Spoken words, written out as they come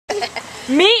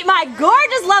Meet my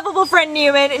gorgeous, lovable friend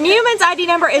Newman. Newman's ID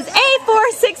number is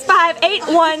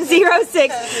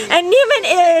A4658106, and Newman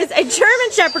is a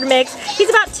German Shepherd mix. He's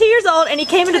about 2 years old, and he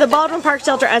came into the Baldwin Park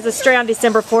shelter as a stray on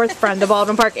December 4th from the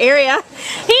Baldwin Park area.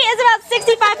 He is about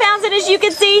 65 pounds, and as you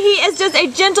can see, he is just a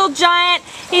gentle giant.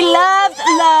 He loves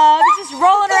love. He's just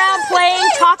rolling around, playing,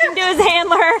 talking to his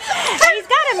handler. And he's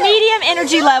got a medium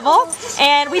energy level,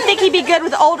 and we think he'd be good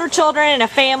with older children and a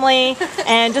family,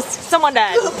 and just someone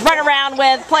to run around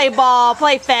with, play ball,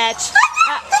 play fetch.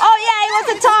 Oh yeah, he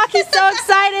wants to talk. He's so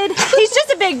excited. He's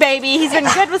just a big baby. He's been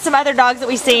good with some other dogs that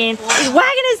we've seen. He's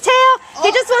wagging his tail.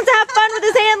 He just wants to have fun with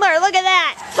his handler. Look at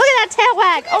that. Look at that tail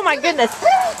wag. Oh my goodness.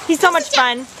 He's so much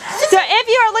fun. So if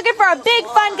you are looking for a big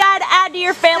fun guy to add to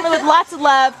your family with lots of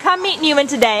love, come meet Newman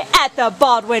today at the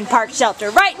Baldwin Park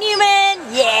shelter. Right, Newman?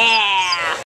 Yeah.